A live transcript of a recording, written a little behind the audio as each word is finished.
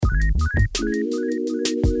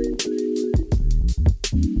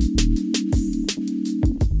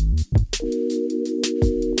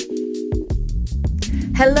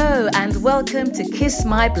Hello and welcome to Kiss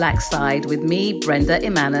My Black Side with me, Brenda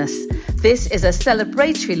Imanis. This is a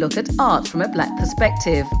celebratory look at art from a black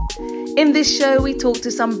perspective. In this show, we talk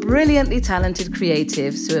to some brilliantly talented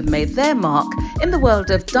creatives who have made their mark in the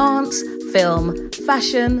world of dance, film,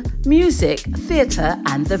 fashion, music, theatre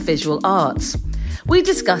and the visual arts. We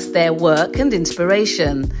discuss their work and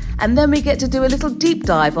inspiration, and then we get to do a little deep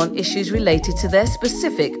dive on issues related to their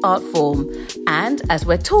specific art form. And as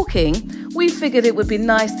we're talking, we figured it would be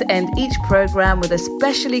nice to end each programme with a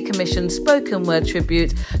specially commissioned spoken word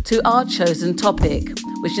tribute to our chosen topic,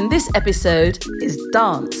 which in this episode is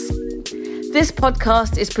dance. This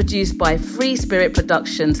podcast is produced by Free Spirit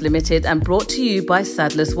Productions Limited and brought to you by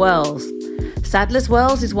Sadler's Wells. Sadler's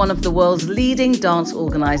Wells is one of the world's leading dance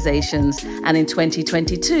organisations, and in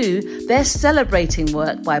 2022, they're celebrating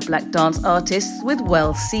work by black dance artists with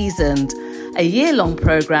Well Seasoned, a year-long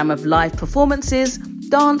programme of live performances,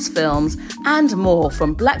 dance films, and more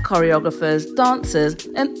from black choreographers, dancers,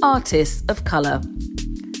 and artists of colour.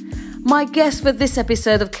 My guest for this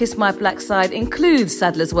episode of Kiss My Black Side includes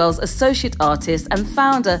Sadler's Wells associate artist and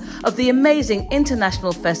founder of the amazing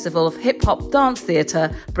International Festival of Hip Hop Dance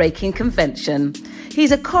Theatre, Breaking Convention.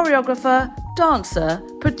 He's a choreographer, dancer,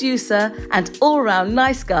 producer, and all-round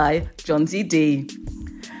nice guy, John D.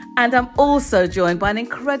 And I'm also joined by an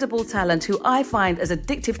incredible talent who I find as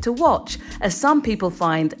addictive to watch as some people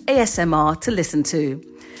find ASMR to listen to.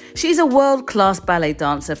 She's a world-class ballet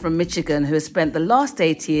dancer from Michigan who has spent the last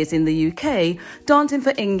 8 years in the UK dancing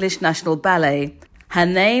for English National Ballet. Her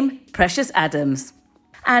name, Precious Adams.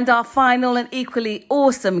 And our final and equally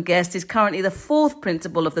awesome guest is currently the fourth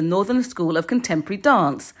principal of the Northern School of Contemporary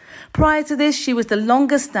Dance. Prior to this, she was the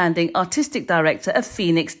longest-standing artistic director of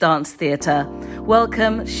Phoenix Dance Theatre.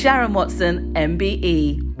 Welcome, Sharon Watson,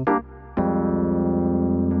 MBE.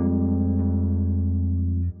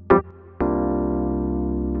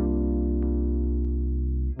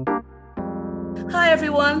 Hi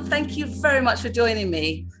everyone, thank you very much for joining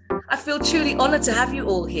me. I feel truly honoured to have you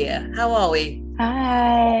all here. How are we?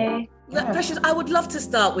 Hi. Precious, I would love to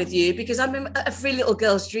start with you because I mean, every little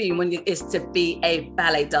girl's dream is to be a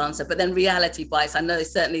ballet dancer, but then reality bites. I know it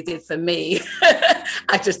certainly did for me.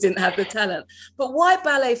 I just didn't have the talent. But why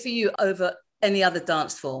ballet for you over any other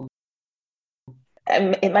dance form?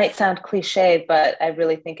 It might sound cliche, but I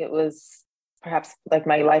really think it was perhaps like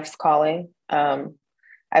my life's calling.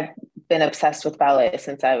 I've been obsessed with ballet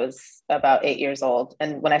since I was about 8 years old.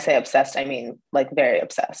 And when I say obsessed, I mean like very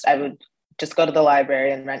obsessed. I would just go to the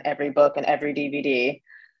library and rent every book and every DVD.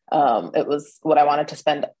 It was what I wanted to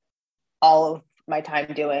spend all of my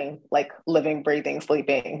time doing, like living, breathing,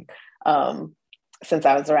 sleeping, since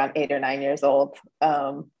I was around 8 or 9 years old.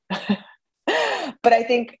 But I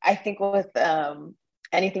think with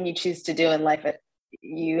anything you choose to do in life,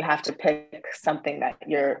 you have to pick something that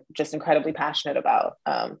you're just incredibly passionate about.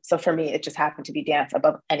 So for me, it just happened to be dance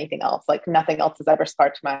above anything else. Like nothing else has ever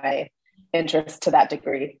sparked my interest to that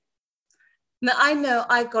degree. Now, I know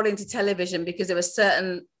I got into television because there were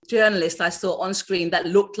certain journalists I saw on screen that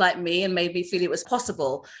looked like me and made me feel it was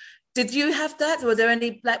possible. Did you have that? Were there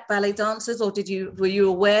any black ballet dancers, or were you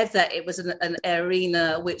aware that it was an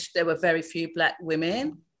arena which there were very few black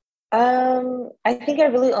women? I think I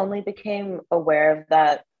really only became aware of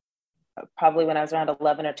that probably when I was around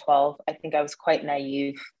 11 or 12. I think I was quite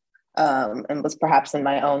naive, and was perhaps in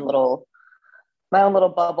my own little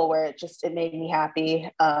bubble where it made me happy.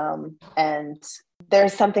 And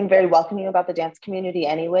there's something very welcoming about the dance community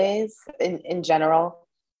anyways, in general,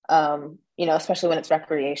 especially when it's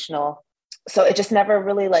recreational. So it just never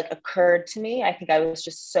really occurred to me. I think I was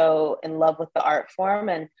just so in love with the art form.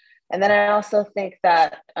 And then I also think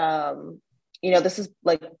that, this is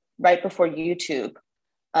like right before YouTube.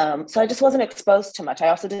 So I just wasn't exposed to much. I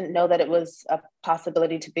also didn't know that it was a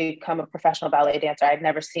possibility to become a professional ballet dancer. I'd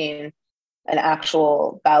never seen an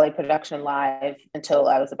actual ballet production live until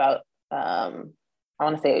I was about, I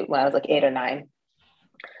want to say when I was like 8 or 9.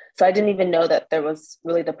 So I didn't even know that there was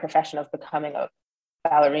really the profession of becoming a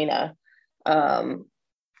ballerina. And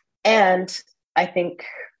I think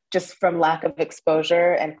just from lack of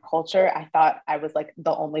exposure and culture, I thought I was like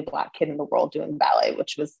the only Black kid in the world doing ballet,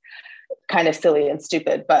 which was kind of silly and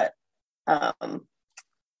stupid, but I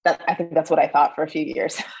think that's what I thought for a few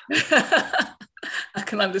years. I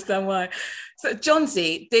can understand why. So,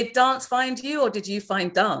 Johnsy, did dance find you, or did you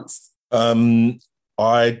find dance?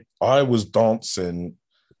 I was dancing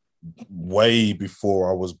way before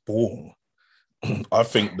I was born. I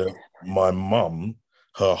think that my mum,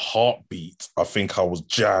 her heartbeat, I think I was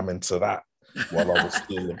jamming to that while I was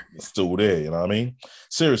still there, you know what I mean?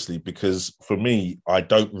 Seriously, because for me, I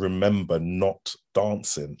don't remember not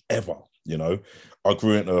dancing ever. You know, I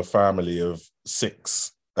grew into a family of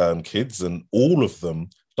 6 kids, and all of them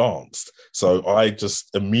danced. So I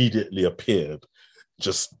just immediately appeared,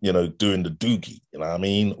 just, you know, doing the doogie, you know what I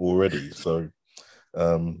mean, already. So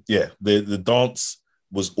yeah, the dance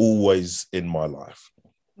was always in my life.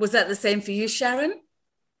 Was that the same for you, Sharon?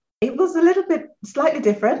 It was a little bit slightly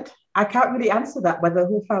different. I can't really answer that, whether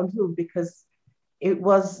who found who, because it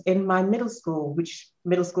was in my middle school, which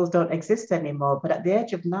middle schools don't exist anymore. But at the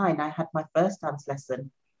age of 9, I had my first dance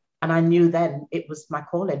lesson, and I knew then it was my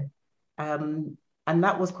calling. And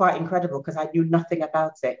that was quite incredible because I knew nothing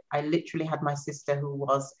about it. I literally had my sister, who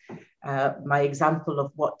was my example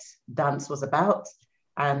of what dance was about.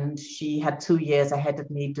 And she had 2 years ahead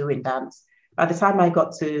of me doing dance. By the time I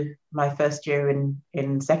got to my first year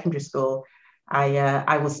in secondary school,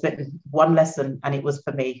 I was smitten. One lesson, and it was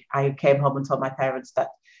for me. I came home and told my parents that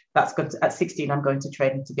at 16, I'm going to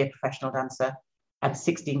train to be a professional dancer. And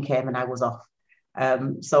 16 came and I was off.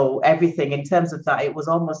 So everything in terms of that, it was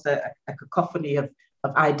almost a cacophony of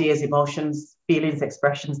ideas, emotions, feelings,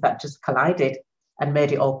 expressions that just collided and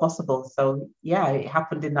made it all possible. So yeah, it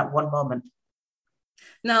happened in that one moment.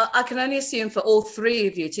 Now, I can only assume for all 3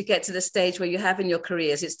 of you to get to the stage where you have in your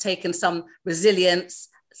careers, it's taken some resilience,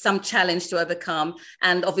 some challenge to overcome,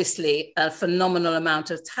 and obviously a phenomenal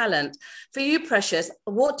amount of talent. For you, Precious,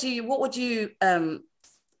 what would you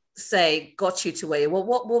say got you to where you were?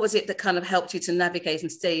 What was it that kind of helped you to navigate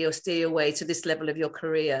and steer your way to this level of your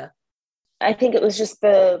career? I think it was just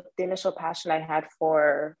the initial passion I had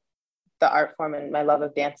for the art form and my love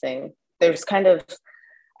of dancing. There's kind of,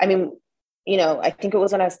 I mean, you know, I think it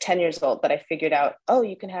was when I was 10 years old that I figured out, oh,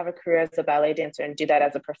 you can have a career as a ballet dancer and do that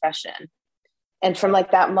as a profession. And from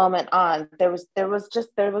like that moment on, there was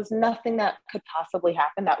nothing that could possibly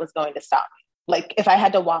happen that was going to stop me. Like if I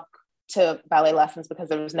had to walk to ballet lessons because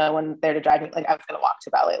there was no one there to drive me, like I was going to walk to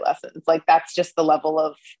ballet lessons. Like that's just the level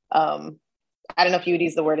of, I don't know if you would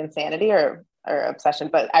use the word insanity or obsession,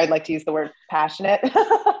 but I would like to use the word passionate.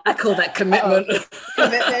 I call that commitment.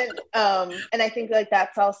 And I think like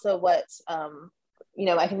that's also what, you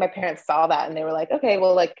know, I think my parents saw that and they were like, okay,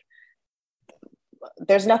 well, like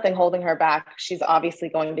there's nothing holding her back. She's obviously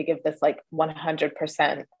going to give this like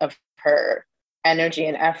 100% of her energy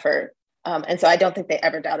and effort. And so I don't think they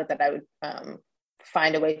ever doubted that I would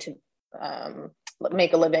find a way to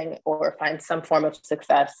make a living or find some form of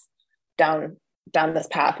success down this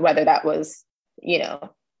path, whether that was, you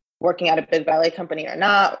know, working at a big ballet company or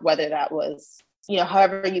not, whether that was, you know,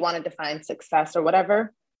 however you want to define success or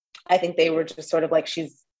whatever. I think they were just sort of like,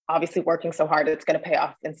 she's obviously working so hard, it's going to pay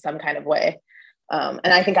off in some kind of way.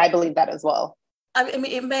 And I think I believe that as well. I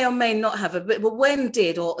mean, it may or may not have, but when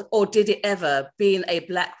did or did it ever, being a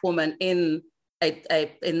Black woman in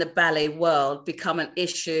the ballet world, become an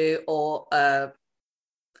issue or a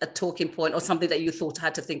talking point or something that you thought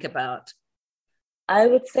had to think about? I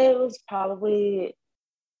would say it was probably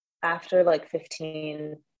after like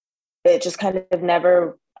 15. It just kind of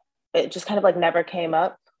never came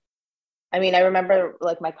up. I mean, I remember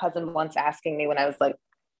like my cousin once asking me when I was like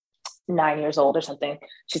 9 years old or something,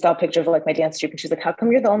 she saw a picture of like my dance troupe and she's like, how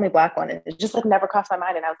come you're the only Black one? And it just like never crossed my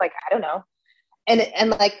mind. And I was like, I don't know. And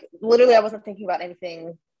like literally I wasn't thinking about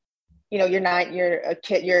anything. You know, you're a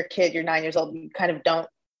kid, you're 9 years old. You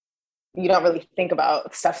don't really think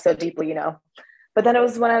about stuff so deeply, you know. But then it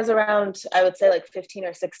was when I was around, I would say like 15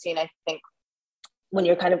 or 16, I think, when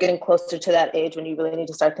you're kind of getting closer to that age when you really need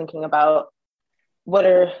to start thinking about what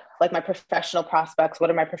are like my professional prospects, what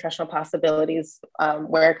are my professional possibilities,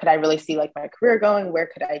 where could I really see like my career going, where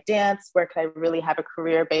could I dance, where could I really have a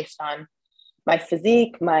career based on my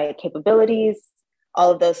physique, my capabilities,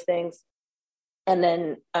 all of those things. And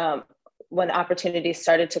then when opportunities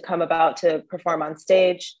started to come about to perform on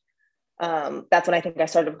stage, that's when I think I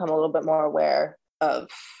started to become a little bit more aware of,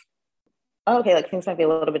 oh, okay, like things might be a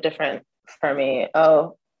little bit different for me.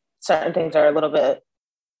 Oh, certain things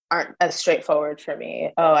aren't as straightforward for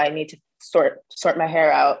me. Oh, I need to sort my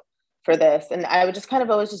hair out for this. And I would just kind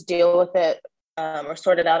of always just deal with it or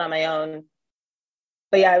sort it out on my own.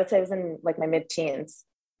 But yeah, I would say it was in like my mid-teens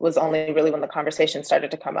was only really when the conversation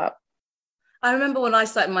started to come up. I remember when I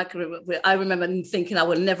started my career, I remember thinking I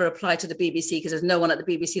would never apply to the BBC because there's no one at the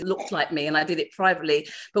BBC looked like me, and I did it privately.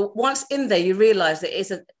 But once in there, you realise that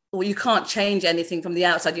you can't change anything from the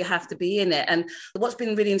outside. You have to be in it. And what's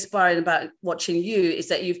been really inspiring about watching you is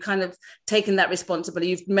that you've kind of taken that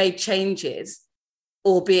responsibility. You've made changes,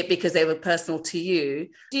 albeit because they were personal to you.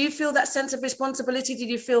 Do you feel that sense of responsibility? Did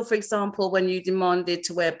you feel, for example, when you demanded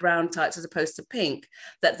to wear brown tights as opposed to pink,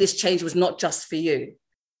 that this change was not just for you?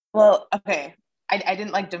 Well, okay. I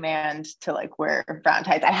didn't like demand to like wear brown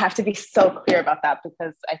tights. I have to be so clear about that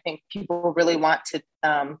because I think people really want to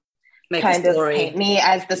kind of paint me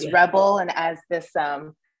as this rebel and as this,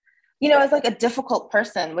 as like a difficult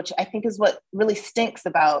person, which I think is what really stinks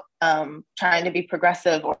about trying to be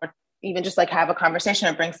progressive or even just like have a conversation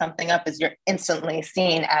or bring something up, is you're instantly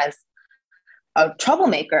seen as a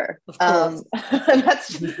troublemaker. And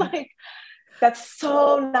that's just like, that's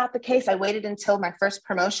so not the case. I waited until my first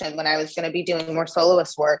promotion when I was going to be doing more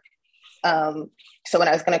soloist work. So when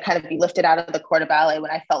I was going to kind of be lifted out of the court of ballet,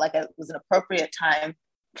 when I felt like it was an appropriate time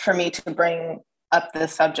for me to bring up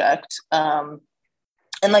this subject. And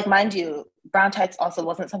like, mind you, brown tights also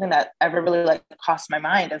wasn't something that ever really like crossed my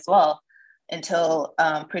mind as well until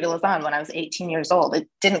Prix de Lausanne when I was 18 years old. It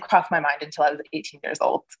didn't cross my mind until I was 18 years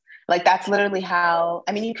old. Like, that's literally how,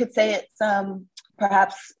 I mean, you could say it's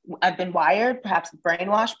perhaps I've been wired, perhaps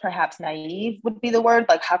brainwashed, perhaps naive would be the word.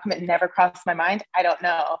 Like, how come it never crossed my mind? I don't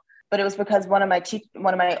know. But it was because one of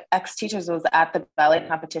my ex-teachers was at the ballet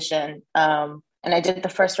competition. And I did the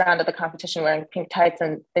first round of the competition wearing pink tights,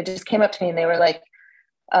 and they just came up to me and they were like,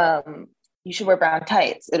 you should wear brown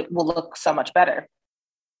tights. It will look so much better.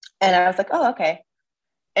 And I was like, oh, okay.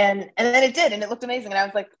 And then it did, and it looked amazing. And I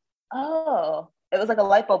was like, oh, it was like a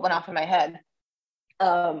light bulb went off in my head.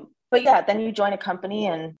 But yeah, then you join a company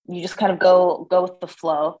and you just kind of go with the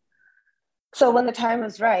flow. So when the time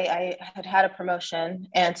was right, I had a promotion.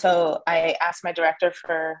 And so I asked my director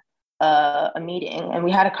for a meeting, and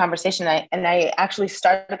we had a conversation. And I actually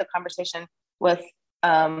started the conversation with,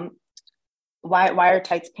 why are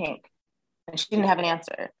tights pink? And she didn't have an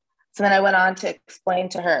answer. So then I went on to explain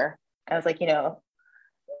to her. I was like,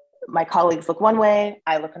 my colleagues look one way,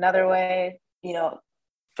 I look another way.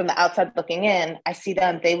 From the outside looking in, I see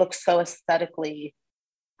them, they look so aesthetically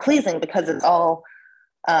pleasing because it's all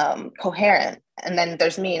coherent. And then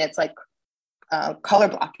there's me, and it's like color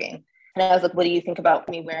blocking. And I was like, what do you think about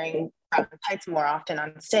me wearing brown tights more often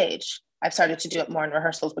on stage? I've started to do it more in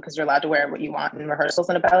rehearsals because you're allowed to wear what you want in rehearsals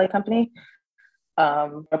in a ballet company.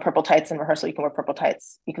 Or purple tights in rehearsal, you can wear purple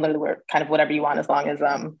tights. You can literally wear kind of whatever you want as long as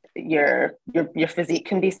your physique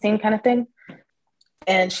can be seen, kind of thing.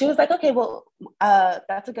 And she was like, okay, well,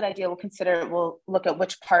 that's a good idea. We'll consider it. We'll look at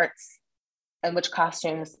which parts and which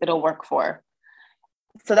costumes it'll work for.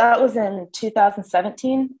 So that was in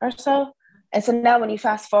 2017 or so. And so now when you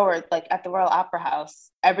fast forward, like at the Royal Opera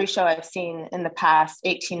House, every show I've seen in the past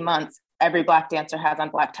 18 months, every Black dancer has on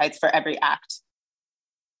black tights for every act.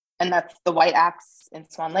 And that's the white acts in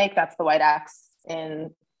Swan Lake. That's the white acts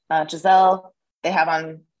in Giselle. They have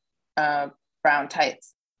on brown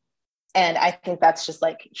tights. And I think that's just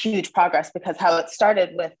like huge progress, because how it started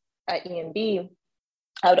with at E&B,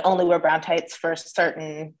 I would only wear brown tights for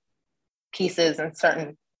certain pieces and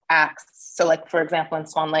certain acts. So like, for example, in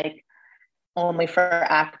Swan Lake, only for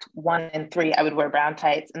act 1 and 3, I would wear brown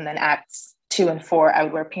tights. And then acts 2 and 4, I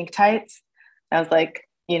would wear pink tights. And I was like,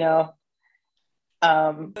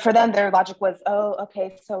 for them, their logic was, oh,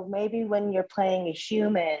 okay, so maybe when you're playing a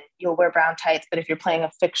human, you'll wear brown tights. But if you're playing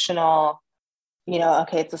a fictional,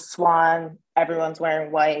 okay, it's a swan, everyone's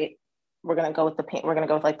wearing white, we're going to go with the pink, we're going to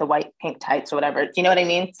go with like the white pink tights or whatever. Do you know what I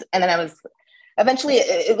mean? And then eventually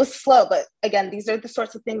it was slow, but again, these are the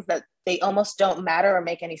sorts of things that they almost don't matter or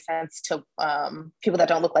make any sense to people that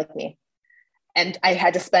don't look like me. And I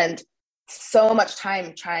had to spend so much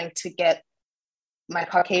time trying to get my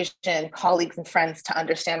Caucasian colleagues and friends to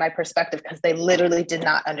understand my perspective, because they literally did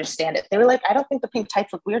not understand it. They were like, I don't think the pink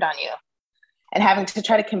tights look weird on you. And having to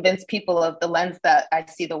try to convince people of the lens that I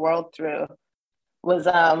see the world through was,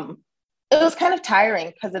 it was kind of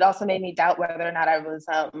tiring, because it also made me doubt whether or not it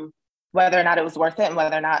was worth it, and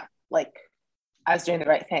whether or not like I was doing the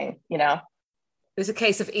right thing, It's a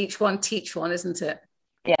case of each one teach one, isn't it?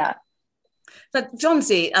 Yeah. So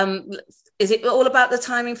Johnsy, is it all about the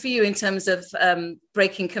timing for you in terms of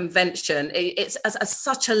breaking convention? It's at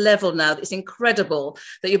such a level now that it's incredible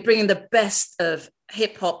that you're bringing the best of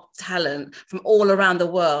hip hop talent from all around the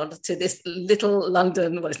world to this little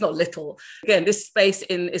London. Well, it's not little. Again, this space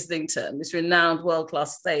in Islington, this renowned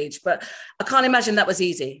world-class stage. But I can't imagine that was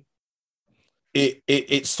easy.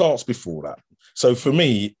 It starts before that. So for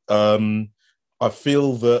me, I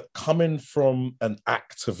feel that coming from an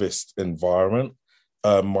activist environment,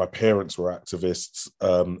 my parents were activists,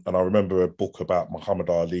 and I remember a book about Muhammad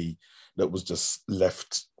Ali that was just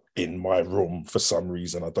left in my room for some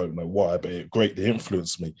reason. I don't know why, but it greatly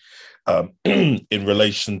influenced me in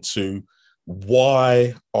relation to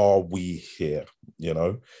why are we here,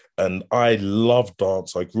 And I love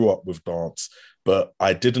dance. I grew up with dance, but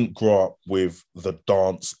I didn't grow up with the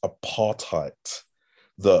dance apartheid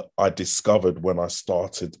that I discovered when I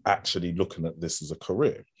started actually looking at this as a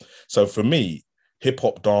career. So for me, hip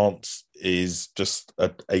hop dance is just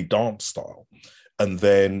a dance style. And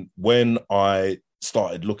then when I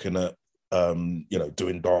started looking at,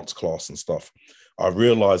 doing dance class and stuff, I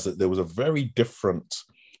realized that there was a very different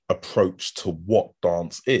approach to what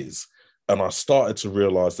dance is. And I started to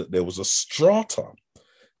realize that there was a strata,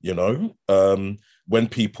 when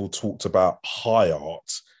people talked about high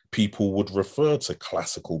art, people would refer to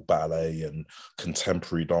classical ballet and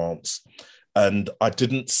contemporary dance. And I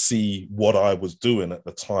didn't see what I was doing at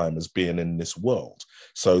the time as being in this world.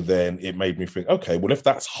 So then it made me think, okay, well, if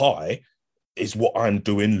that's high, is what I'm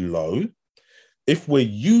doing low? If we're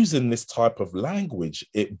using this type of language,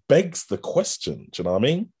 it begs the question, do you know what I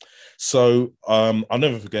mean? So I'll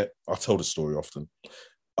never forget, I tell the story often.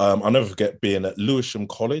 I'll never forget being at Lewisham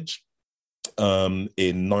College in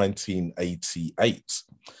 1988.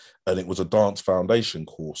 And it was a dance foundation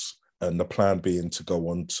course, and the plan being to go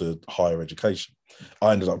on to higher education.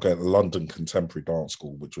 I ended up going to London Contemporary Dance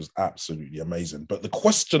School, which was absolutely amazing. But the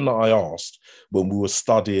question that I asked when we were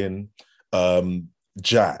studying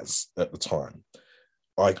jazz at the time,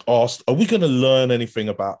 I asked, are we going to learn anything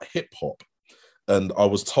about hip hop? And I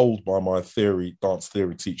was told by my dance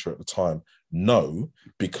theory teacher at the time, no,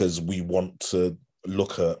 because we want to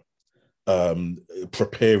look at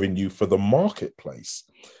preparing you for the marketplace.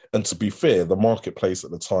 And to be fair, the marketplace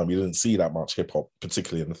at the time, you didn't see that much hip hop,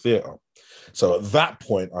 particularly in the theatre. So at that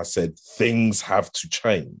point, I said, things have to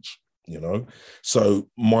change, So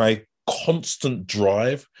my constant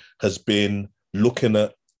drive has been looking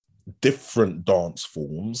at different dance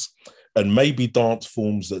forms, and maybe dance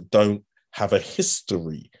forms that don't have a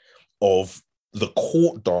history of the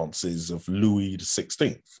court dances of Louis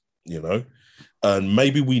XVI, and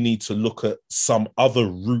maybe we need to look at some other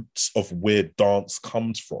roots of where dance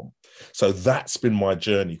comes from. So that's been my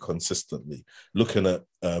journey consistently, looking at,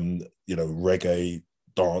 reggae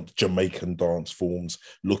dance, Jamaican dance forms,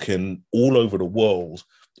 looking all over the world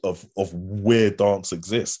of where dance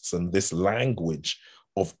exists and this language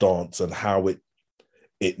of dance and how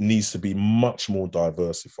it needs to be much more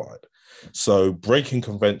diversified. So breaking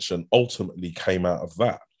convention ultimately came out of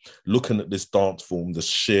that. Looking at this dance form that's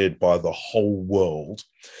shared by the whole world,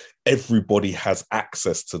 everybody has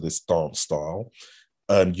access to this dance style.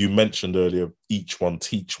 And you mentioned earlier, each one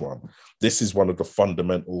teach one. This is one of the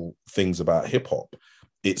fundamental things about hip hop.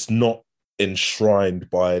 It's not enshrined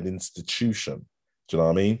by an institution. Do you know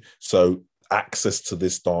what I mean? So access to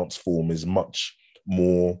this dance form is much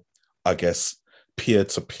more, I guess,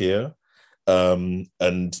 peer-to-peer. And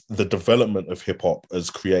the development of hip hop has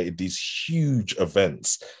created these huge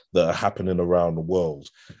events that are happening around the world,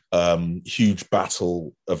 huge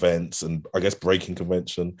battle events. And I guess breaking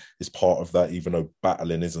convention is part of that, even though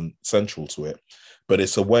battling isn't central to it. But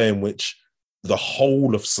it's a way in which the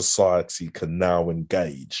whole of society can now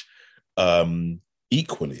engage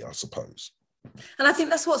equally, I suppose. And I think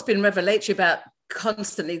that's what's been revelatory about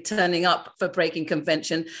constantly turning up for breaking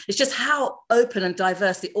convention. It's just how open and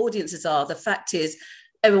diverse the audiences are. The fact is,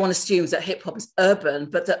 everyone assumes that hip hop is urban,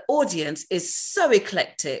 but the audience is so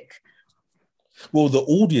eclectic. Well, the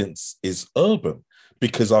audience is urban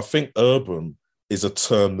because I think urban is a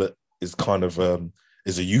term that is kind of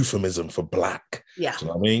is a euphemism for black. Yeah. Do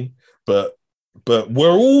you know what I mean? But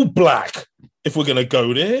we're all black if we're going to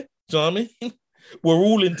go there. Do you know what I mean? We're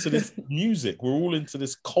all into this music. We're all into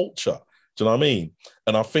this culture. Do you know what I mean?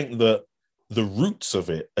 And I think that the roots of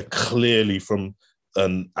it are clearly from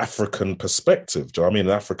an African perspective. Do you know what I mean?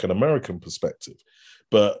 An African-American perspective.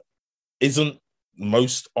 But isn't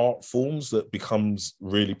most art forms that becomes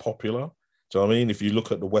really popular? Do you know what I mean? If you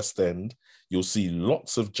look at the West End, you'll see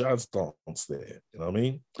lots of jazz dance there. You know what I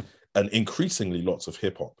mean? And increasingly lots of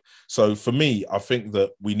hip hop. So for me, I think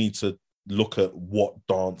that we need to look at what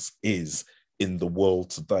dance is in the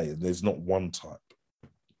world today. And there's not one type.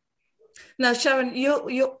 Now, Sharon,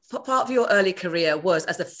 your part of your early career was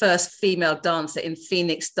as the first female dancer in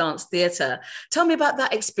Phoenix Dance Theatre. Tell me about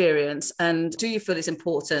that experience, and do you feel it's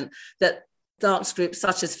important that dance groups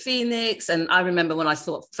such as Phoenix, and I remember when I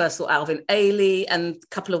first saw Alvin Ailey, and a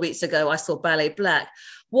couple of weeks ago I saw Ballet Black.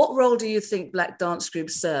 What role do you think Black dance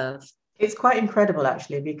groups serve? It's quite incredible,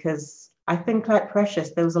 actually, because I think, like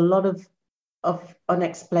Precious, there was a lot of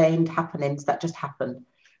unexplained happenings that just happened.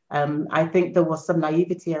 I think there was some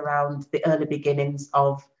naivety around the early beginnings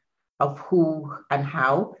of who and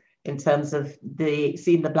how, in terms of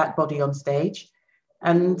seeing the Black body on stage,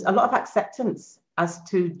 and a lot of acceptance as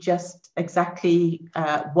to just exactly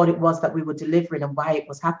what it was that we were delivering and why it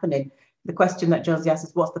was happening. The question that Josie asks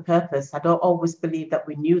is, what's the purpose? I don't always believe that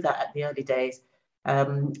we knew that at the early days,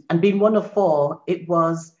 And being one of four, it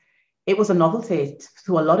was a novelty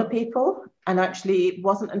to a lot of people. And actually, it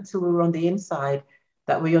wasn't until we were on the inside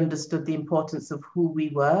that we understood the importance of who we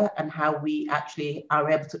were and how we actually are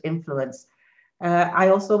able to influence. I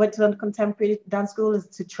also went to a contemporary dance school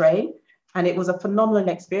to train, and it was a phenomenal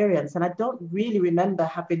experience. And I don't really remember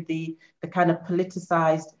having the kind of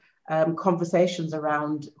politicized conversations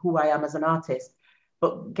around who I am as an artist.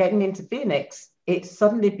 But getting into Phoenix, it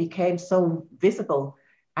suddenly became so visible,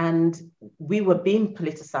 and we were being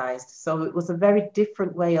politicized. So it was a very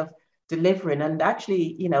different way of delivering. And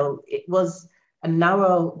actually, it was a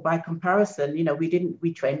narrow by comparison.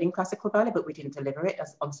 We trained in classical ballet, but we didn't deliver it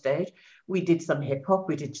as on stage. We did some hip hop,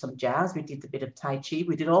 we did some jazz, we did a bit of Tai Chi,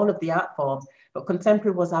 we did all of the art forms, but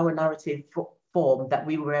contemporary was our narrative form that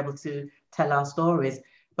we were able to tell our stories.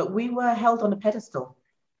 But we were held on a pedestal.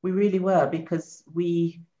 We really were, because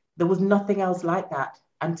there was nothing else like that.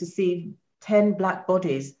 And to see 10 Black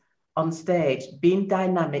bodies on stage, being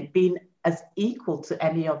dynamic, being as equal to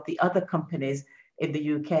any of the other companies in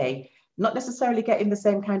the UK, not necessarily getting the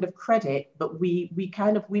same kind of credit, but we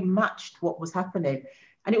matched what was happening.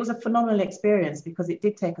 And it was a phenomenal experience, because it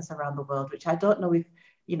did take us around the world, which I don't know if,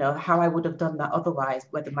 how I would have done that otherwise,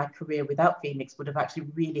 whether my career without Phoenix would have actually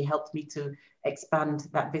really helped me to expand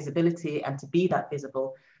that visibility and to be that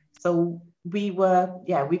visible. So we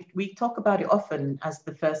talk about it often as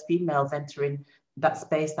the first females entering that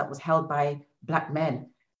space that was held by Black men,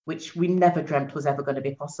 which we never dreamt was ever going to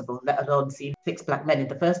be possible, let alone see 6 Black men in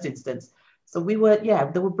the first instance. So they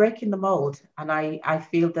were breaking the mold. And I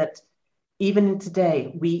feel that even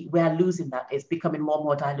today, we are losing that. It's becoming more and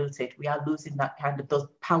more diluted. We are losing that kind of those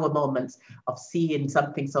power moments of seeing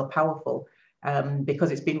something so powerful,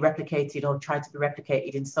 because it's been replicated or tried to be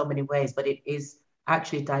replicated in so many ways, but it is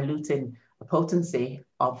actually diluting the potency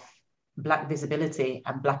of Black visibility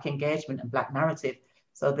and Black engagement and Black narrative.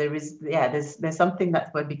 So there's something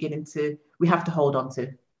that we have to hold on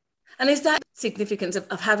to. And is that significance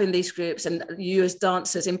of having these groups and you as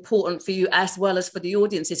dancers important for you as well as for the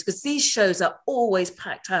audiences? Because these shows are always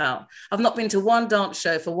packed out. I've not been to one dance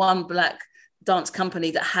show for one Black dance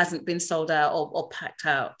company that hasn't been sold out or packed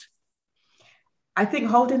out. I think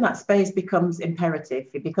holding that space becomes imperative.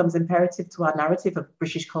 It becomes imperative to our narrative of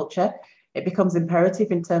British culture. It becomes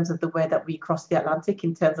imperative in terms of the way that we cross the Atlantic,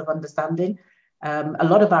 in terms of understanding. A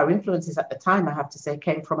lot of our influences at the time, I have to say,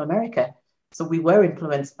 came from America. So we were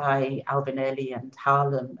influenced by Alvin Ailey and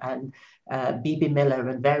Harlem and B.B. Miller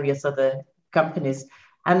and various other companies.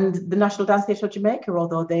 And the National Dance Theatre of Jamaica,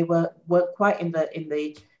 although they weren't quite in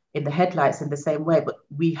the headlights in the same way, but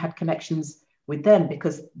we had connections with them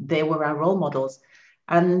because they were our role models.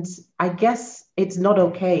 And I guess it's not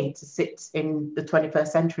okay to sit in the 21st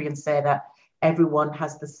century and say that everyone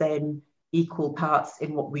has the same equal parts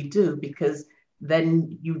in what we do, because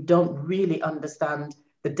then you don't really understand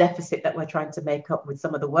the deficit that we're trying to make up with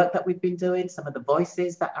some of the work that we've been doing, some of the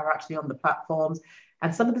voices that are actually on the platforms,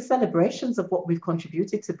 and some of the celebrations of what we've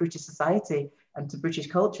contributed to British society and to British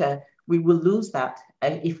culture. We will lose that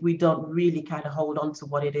if we don't really kind of hold on to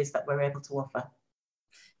what it is that we're able to offer.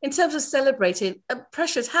 In terms of celebrating,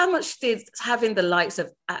 Precious, how much did having the likes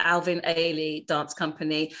of Alvin Ailey Dance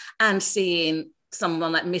Company and seeing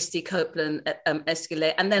someone like Misty Copeland at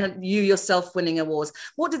Escalate, and then you yourself winning awards,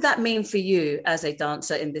 what did that mean for you as a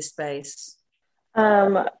dancer in this space?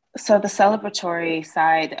 So the celebratory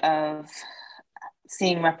side of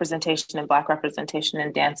seeing representation and Black representation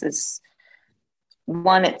in dance is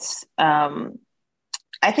one. It's I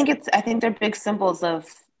think they're big symbols of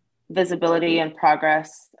visibility and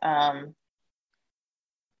progress. However,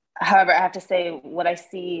 I have to say,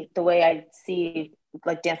 the way I see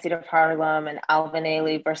like Dance Theatre of Harlem and Alvin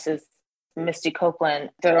Ailey versus Misty Copeland,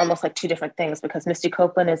 they're almost like two different things, because Misty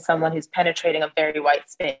Copeland is someone who's penetrating a very white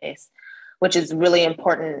space, which is really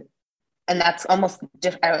important. And that's I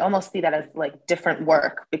almost see that as like different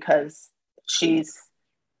work, because she's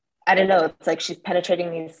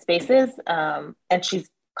penetrating these spaces, and she's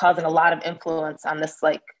causing a lot of influence on this,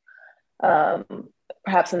 like,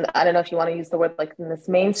 perhaps I don't know if you want to use the word like in this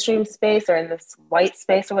mainstream space or in this white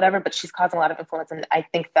space or whatever, but she's causing a lot of influence. And I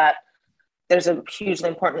think that there's a hugely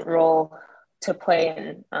important role to play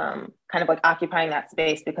in kind of like occupying that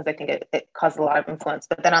space, because I think it causes a lot of influence.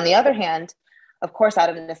 But then on the other hand, of course, out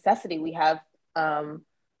of necessity, we have our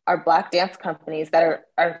Black dance companies that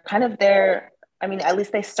are kind of there. I mean, at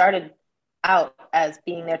least they started out as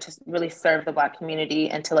being there to really serve the Black community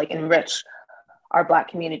and to like enrich our Black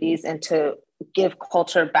communities and to give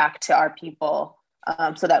culture back to our people,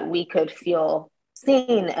 so that we could feel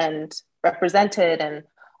seen and represented and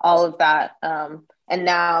all of that. And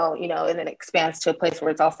now, and it expands to a place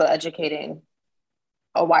where it's also educating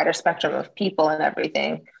a wider spectrum of people and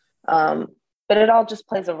everything. But it all just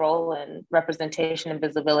plays a role in representation and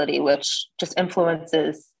visibility, which just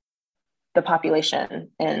influences the population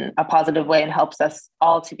in a positive way and helps us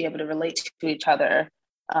all to be able to relate to each other,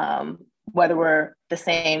 whether we're the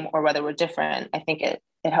same or whether we're different. I think it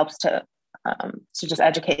helps to just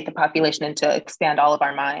educate the population and to expand all of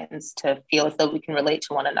our minds to feel as though we can relate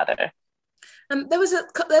to one another. There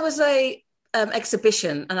was a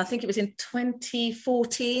exhibition, and I think it was in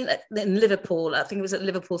 2014 in Liverpool. I think it was at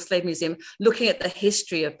Liverpool Slave Museum, looking at the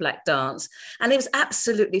history of Black dance, and it was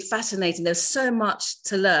absolutely fascinating. There was so much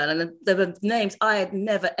to learn, and there were names I had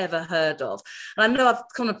never ever heard of. And I know I've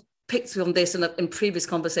kind of picked on this in previous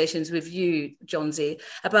conversations with you, Johnsy,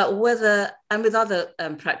 about whether, and with other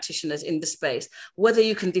practitioners in the space, whether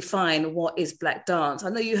you can define what is Black dance. I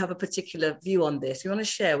know you have a particular view on this. You want to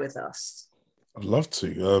share with us? I'd love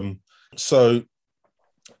to. So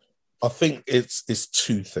I think it's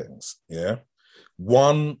two things. Yeah.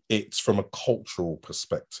 One, it's from a cultural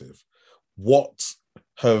perspective. What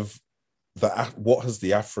has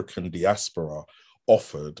the African diaspora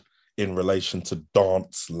offered in relation to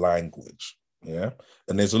dance language? Yeah.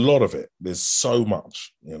 And there's a lot of it. There's so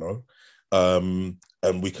much, and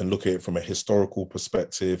we can look at it from a historical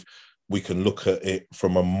perspective. We can look at it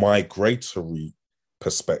from a migratory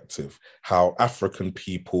perspective, how African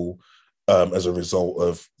people, as a result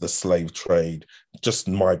of the slave trade, just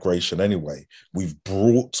migration anyway, we've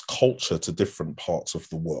brought culture to different parts of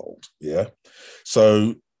the world. Yeah.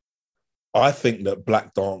 So I think that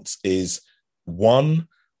Black dance is, one,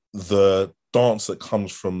 the dance that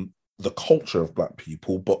comes from the culture of Black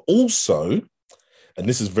people, but also, and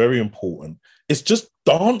this is very important, it's just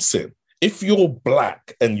dancing. If you're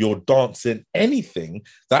Black and you're dancing anything,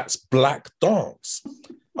 that's Black dance.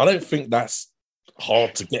 I don't think that's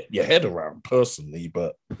hard to get your head around personally,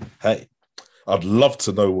 but hey, I'd love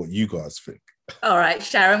to know what you guys think. All right,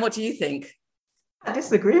 Sharon, what do you think? I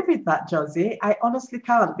disagree with that, Josie. I honestly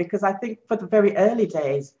can't, because I think for the very early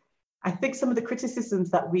days, I think some of the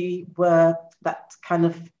criticisms that kind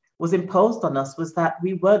of was imposed on us was that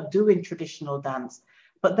we weren't doing traditional dance.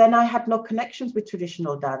 But then I had no connections with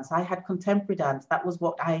traditional dance. I had contemporary dance. That was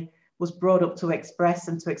what I was brought up to express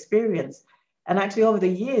and to experience. And actually, over the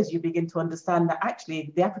years, you begin to understand that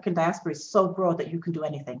actually the African diaspora is so broad that you can do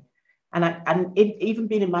anything. And even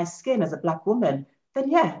being in my skin as a Black woman,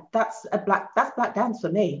 then yeah, that's Black dance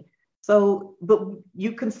for me. So, but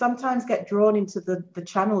you can sometimes get drawn into the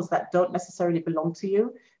channels that don't necessarily belong to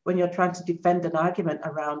you when you're trying to defend an argument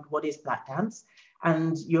around what is Black dance.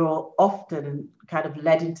 And you're often kind of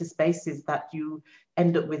led into spaces that you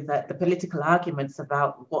end up with the political arguments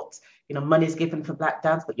about what, money is given for Black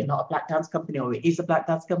dance, but you're not a Black dance company, or it is a Black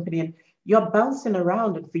dance company. And you're bouncing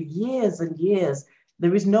around. And for years and years,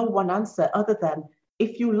 there is no one answer other than,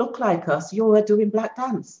 if you look like us, you're doing Black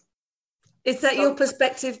dance. Is that your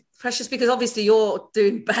perspective, Precious? Because obviously you're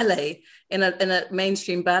doing ballet in a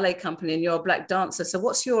mainstream ballet company and you're a Black dancer. So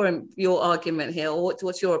what's your argument here? Or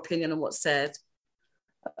what's your opinion on what's said?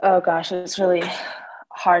 Oh gosh, it's really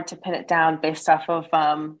hard to pin it down based off of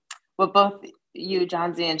what both you,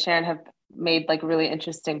 Johnsy, and Sharon have made like really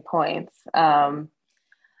interesting points.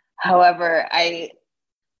 However, I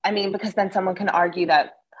mean, because then someone can argue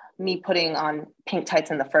that me putting on pink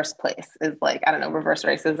tights in the first place is like, I don't know, reverse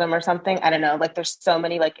racism or something. I don't know. Like there's so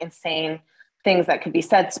many like insane things that could be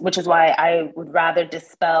said, which is why I would rather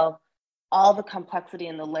dispel all the complexity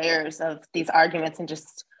and the layers of these arguments and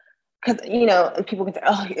just, because, people can say,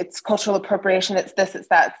 oh, it's cultural appropriation, it's this, it's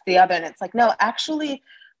that, it's the other. And it's like, no, actually,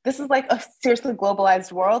 this is like a seriously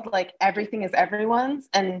globalized world. Like everything is everyone's.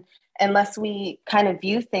 And unless we kind of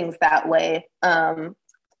view things that way, and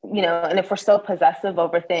if we're so possessive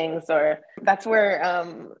over things, or that's where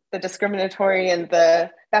the discriminatory and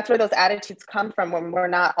that's where those attitudes come from, when we're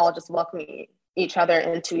not all just welcoming each other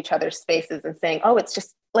into each other's spaces and saying, oh, it's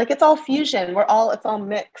just like, it's all fusion. It's all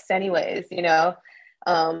mixed anyways,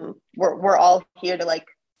 we're all here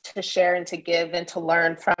to share and to give and to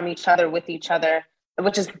learn from each other, with each other,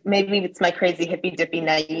 which is, maybe it's my crazy hippy dippy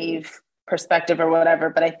naive perspective or whatever,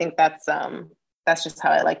 but I think that's just how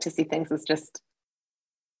I like to see things, as just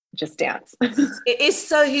dance. It is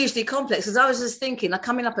so hugely complex, because I was just thinking, like,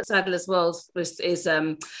 coming up at Saddle as well is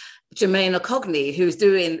Jermaine O'Cogney, who's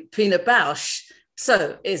doing Pina Bausch.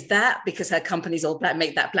 So is that because her company's all Black,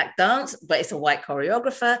 make that Black dance, but it's a white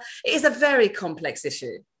choreographer? It is a very complex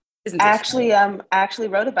issue, isn't it? I actually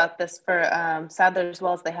wrote about this for Sadler as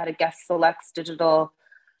well, as they had a guest selects digital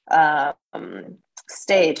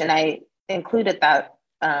stage, and I included that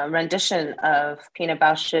rendition of Pina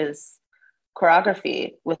Bausch's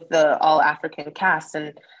choreography with the all African cast,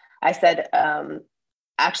 and I said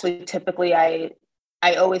actually, typically, I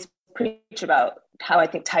always preach about how I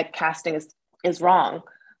think typecasting is wrong,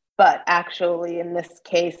 but actually, in this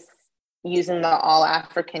case, using the all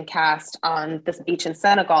African cast on this beach in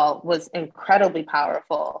Senegal was incredibly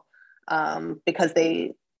powerful, because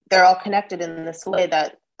they're all connected in this way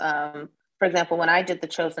that, for example, when I did The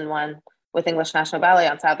Chosen One with English National Ballet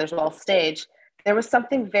on Sadler's Wells stage, there was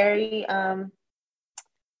something very kind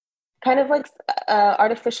of like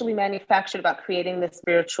artificially manufactured about creating this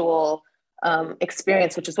spiritual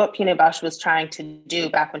experience, which is what Pina Bausch was trying to do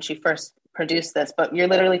back when she first produced this. But you're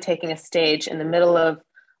literally taking a stage in the middle of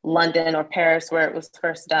London or Paris, where it was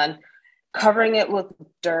first done, covering it with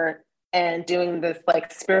dirt and doing this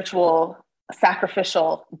like spiritual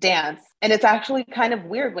sacrificial dance. And it's actually kind of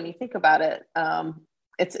weird when you think about it.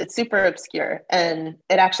 It's super obscure, and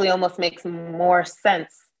it actually almost makes more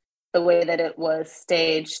sense the way that it was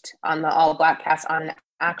staged on the all Black cast on an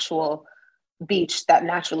actual beach that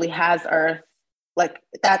naturally has earth. Like,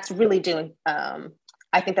 that's really doing,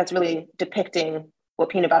 I think that's really depicting what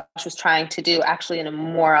Pina Bausch was trying to do, actually in a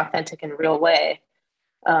more authentic and real way,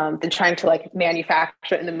 than trying to like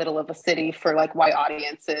manufacture it in the middle of a city for like white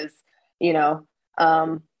audiences, you know?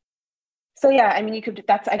 So yeah, I mean,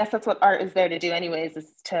 I guess that's what art is there to do anyways, is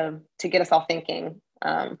to get us all thinking,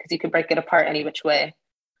 because you could break it apart any which way.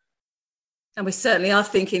 And we certainly are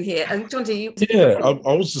thinking here. And John, do you? Yeah,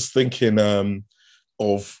 I was just thinking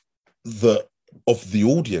of the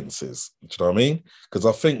audiences. Do you know what I mean? Because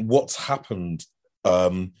I think what's happened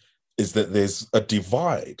is that there's a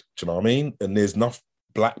divide. Do you know what I mean? And there's enough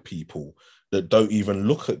Black people that don't even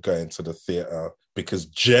look at going to the theatre, because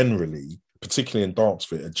generally, particularly in dance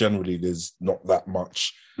theatre, generally there's not that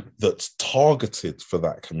much that's targeted for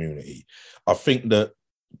that community. I think that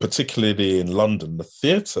particularly in London, the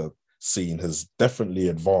theatre scene has definitely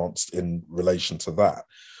advanced in relation to that,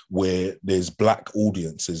 where there's Black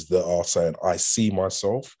audiences that are saying, I see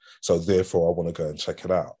myself, so therefore I want to go and check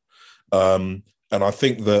it out. And I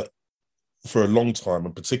think that for a long time,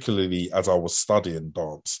 and particularly as I was studying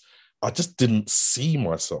dance, I just didn't see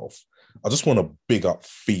myself. I just want to big up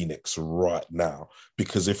Phoenix right now,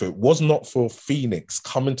 because if it was not for Phoenix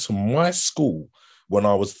coming to my school when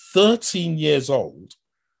I was 13 years old,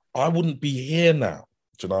 I wouldn't be here now.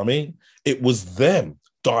 Do you know what I mean? It was them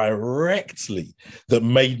directly that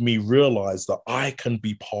made me realize that I can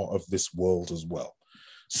be part of this world as well.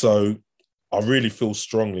 So I really feel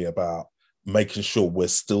strongly about making sure we're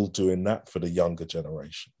still doing that for the younger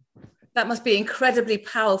generation. That must be incredibly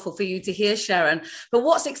powerful for you to hear, Sharon. But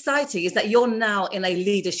what's exciting is that you're now in a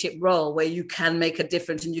leadership role where you can make a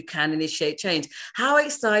difference and you can initiate change. How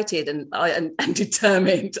excited and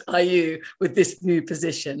determined are you with this new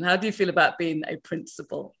position? How do you feel about being a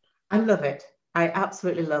principal? I love it. I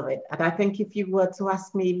absolutely love it. And I think if you were to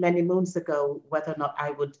ask me many moons ago whether or not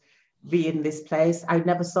I would be in this place, I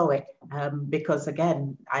never saw it, because,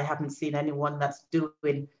 again, I haven't seen anyone that's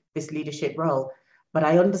doing this leadership role. But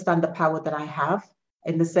I understand the power that I have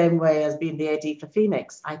in the same way as being the AD for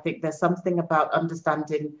Phoenix. I think there's something about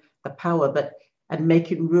understanding the power and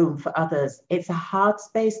making room for others. It's a hard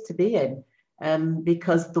space to be in,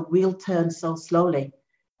 because the wheel turns so slowly.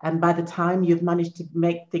 And by the time you've managed to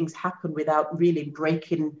make things happen without really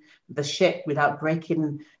breaking the ship, without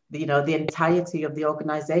breaking the entirety of the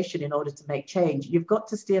organization in order to make change, you've got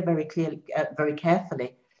to steer very clearly, very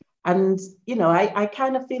carefully. And, I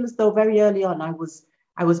kind of feel as though very early on, I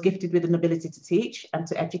was gifted with an ability to teach and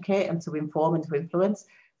to educate and to inform and to influence.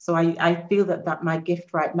 So I feel that my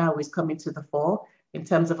gift right now is coming to the fore in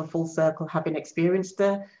terms of a full circle, having experienced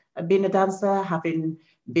being a dancer, having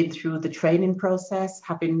been through the training process,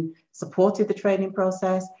 having supported the training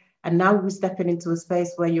process. And now we're stepping into a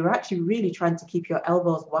space where you're actually really trying to keep your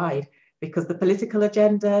elbows wide, because the political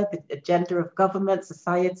agenda, the agenda of government,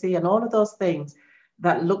 society, and all of those things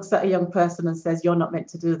that looks at a young person and says, you're not meant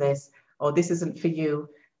to do this, or this isn't for you,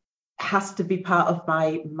 has to be part of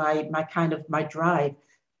my drive.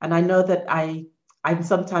 And I know that I'm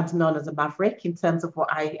sometimes known as a maverick in terms of what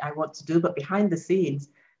I want to do, but behind the scenes,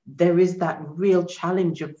 there is that real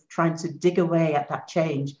challenge of trying to dig away at that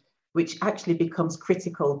change, which actually becomes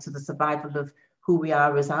critical to the survival of who we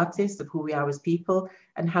are as artists, of who we are as people,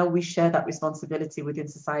 and how we share that responsibility within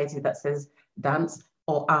society that says dance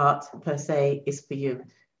or art per se is for you.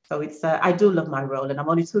 So I do love my role, and I'm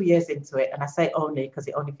only 2 years into it, and I say only because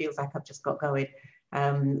it only feels like I've just got going.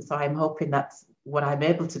 So I'm hoping that what I'm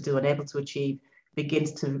able to do and able to achieve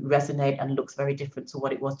begins to resonate and looks very different to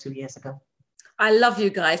what it was 2 years ago. I love you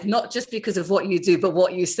guys, not just because of what you do, but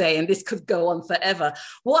what you say. And this could go on forever.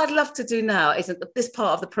 What I'd love to do now is this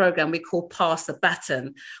part of the program we call Pass the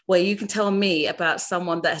Baton, where you can tell me about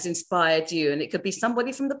someone that has inspired you. And it could be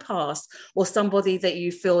somebody from the past or somebody that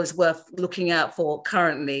you feel is worth looking out for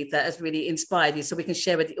currently that has really inspired you. So we can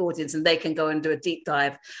share with the audience and they can go and do a deep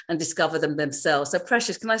dive and discover them themselves. So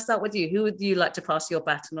Precious, can I start with you? Who would you like to pass your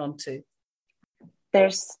baton on to?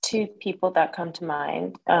 There's two people that come to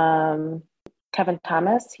mind. Kevin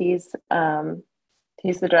Thomas, he's the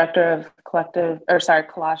director of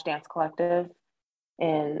Collage Dance Collective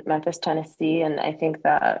in Memphis, Tennessee. And I think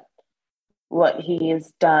that what he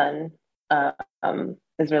has done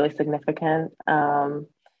is really significant.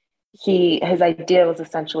 His idea was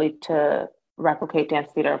essentially to replicate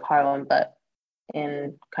Dance Theater of Harlem, but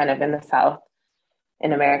in the South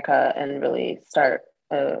in America, and really start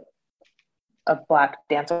a Black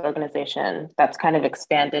dance organization that's kind of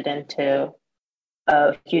expanded into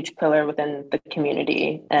a huge pillar within the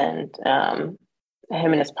community. And him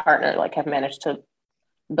and his partner have managed to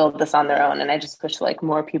build this on their own. And I just wish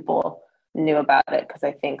more people knew about it, because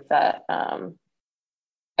I think that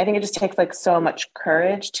I think it just takes so much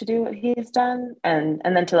courage to do what he's done, and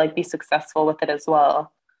then to be successful with it as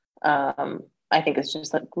well. I think it's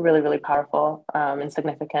just really, really powerful and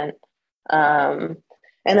significant.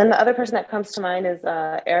 And then the other person that comes to mind is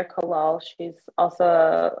Erica Lal. She's also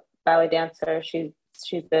a ballet dancer. She's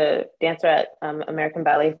the dancer at American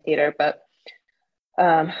Ballet Theater. But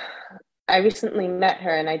I recently met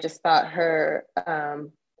her, and I just thought her,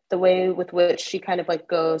 the way with which she kind of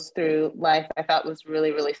goes through life, I thought was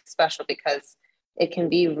really, really special, because it can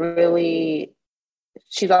be really,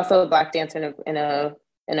 she's also a Black dancer in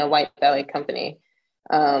a white ballet company.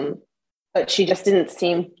 But she just didn't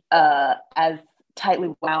seem as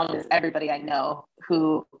tightly wound as everybody I know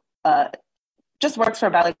who just works for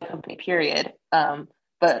a ballet company, period.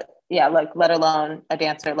 But yeah, let alone a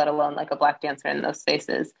dancer, let alone a Black dancer in those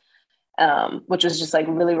spaces, which was just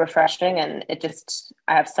really refreshing. And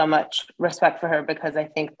I have so much respect for her, because I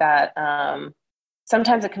think that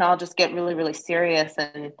sometimes it can all just get really, really serious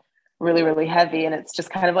and really, really heavy. And it's just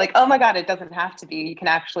kind of oh my God, it doesn't have to be. You can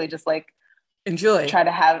actually just enjoy, you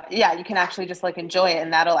can actually just enjoy it,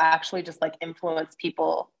 and that'll actually just influence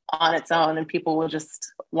people on its own, and people will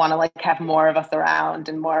just want to have more of us around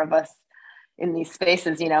and more of us in these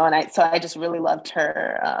spaces, and I just really loved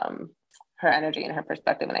her her energy and her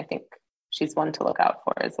perspective, and I think she's one to look out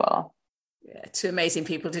for as well. Yeah, two amazing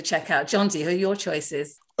people to check out. Johnsy, who are your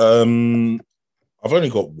choices? I've only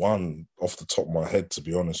got one off the top of my head, to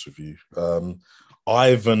be honest with you.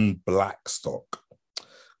 Ivan Blackstock.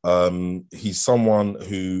 He's someone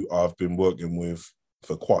who I've been working with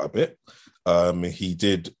for quite a bit. He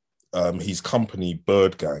did his company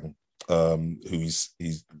Bird Gang, who he's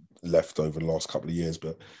left over the last couple of years,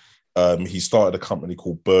 but he started a company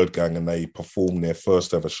called Bird Gang, and they performed their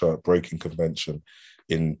first ever show at Breaking Convention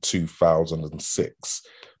in 2006.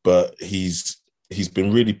 But he's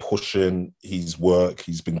been really pushing his work.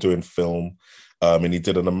 He's been doing film, and he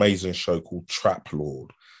did an amazing show called Trap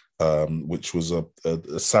Lord, which was a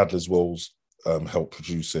Sadler's Wells helped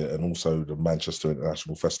produce it, and also the Manchester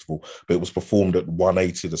International Festival. But it was performed at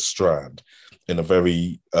 180 The Strand in a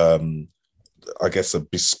very, I guess, a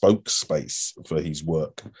bespoke space for his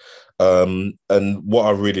work. And what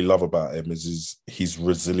I really love about him is his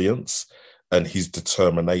resilience and his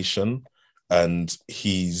determination and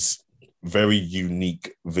his very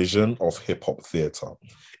unique vision of hip hop theatre.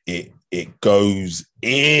 It goes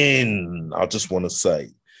in, I just want to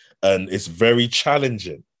say, and it's very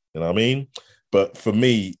challenging, you know what I mean? But for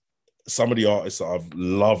me, some of the artists that I've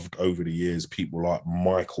loved over the years, people like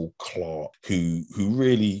Michael Clark, who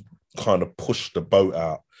really kind of pushed the boat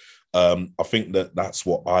out. I think that's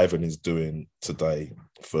what Ivan is doing today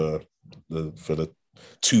for the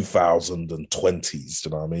 2020s,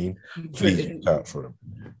 you know what I mean? Please look out for him.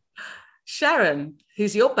 Sharon,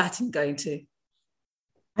 who's your baton going to?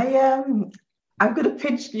 I'm going to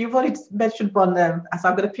pitch, you've already mentioned one, so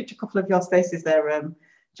I'm going to pitch a couple of your spaces there,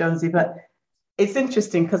 Jonesy, but it's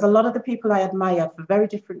interesting because a lot of the people I admire for very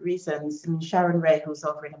different reasons. I mean, Sharon Ray, who's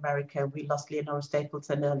over in America, we lost Leonora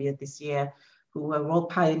Stapleton earlier this year, who were all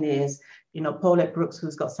pioneers. You know, Paulette Brooks,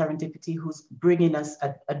 who's got Serendipity, who's bringing us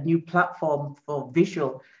a new platform for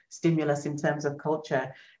visual stimulus in terms of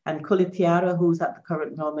culture. And Kuli Tiara, who's at the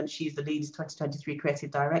current moment, she's the Leeds 2023 creative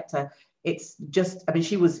director. It's just, I mean,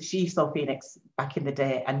 she saw Phoenix back in the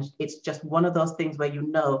day, and it's just one of those things where you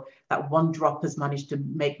know that one drop has managed to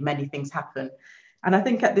make many things happen. And I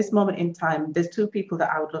think at this moment in time, there's two people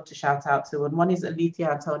that I would love to shout out to. And one is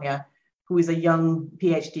Alethea Antonia, who is a young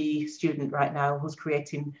PhD student right now, who's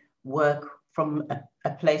creating work from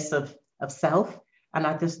a place of self. And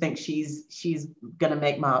I just think she's going to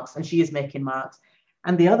make marks, and she is making marks.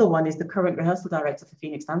 And the other one is the current rehearsal director for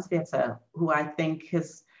Phoenix Dance Theatre, who I think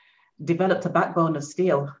has developed a backbone of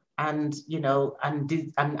steel and,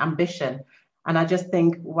 and ambition. And I just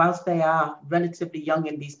think whilst they are relatively young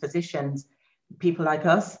in these positions, people like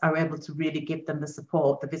us are able to really give them the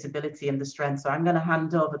support, the visibility and the strength. So I'm going to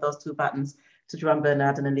hand over those two batons to Jerome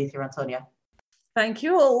Bernard and Alethea Antonia. Thank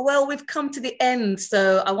you all. Well, we've come to the end,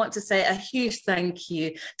 so I want to say a huge thank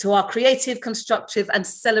you to our creative, constructive and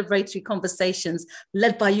celebratory conversations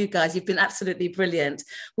led by you guys. You've been absolutely brilliant.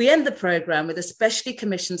 We end the programme with a specially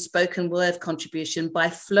commissioned spoken word contribution by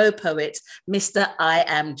flow poet, Mr. I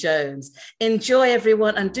Am Jones. Enjoy,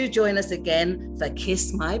 everyone, and do join us again for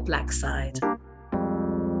Kiss My Black Side.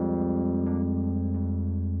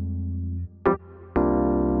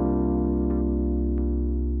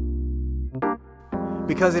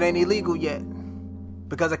 Because it ain't illegal yet.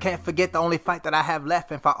 Because I can't forget the only fight that I have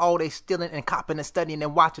left. And for all they stealing and copping and studying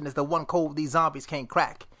and watching is the one code these zombies can't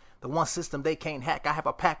crack. The one system they can't hack. I have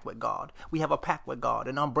a pact with God. We have a pact with God.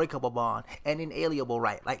 An unbreakable bond. An inalienable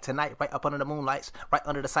right. Like tonight, right up under the moonlights. Right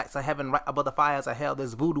under the sights of heaven. Right above the fires of hell.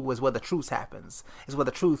 This voodoo is where the truth happens. Is where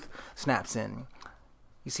the truth snaps in.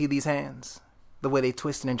 You see these hands? The way they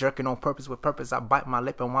twisting and jerking on purpose with purpose. I bite my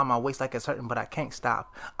lip and wind my waist like it's hurting, but I can't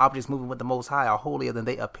stop. Objects moving with the Most High are holier than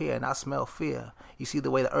they appear, and I smell fear. You see the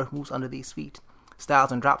way the earth moves under these feet.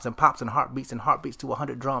 Styles and drops and pops and heartbeats to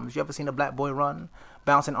 100 drums. You ever seen a black boy run?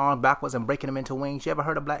 Bouncing arms backwards and breaking them into wings. You ever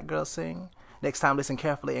heard a black girl sing? Next time, listen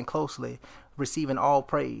carefully and closely. Receiving all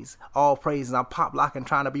praise. All praise. And I'm pop locking,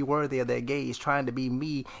 trying to be worthy of their gaze. Trying to be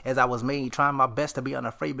me as I was made. Trying my best to be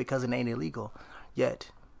unafraid because it ain't illegal. Yet.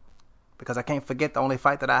 Because I can't forget the only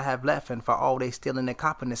fight that I have left. And for all they stealing and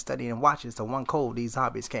copping and studying and watching, it's the one code these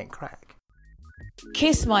hobbies can't crack.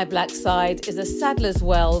 Kiss My Black Side is a Sadler's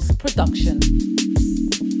Wells production.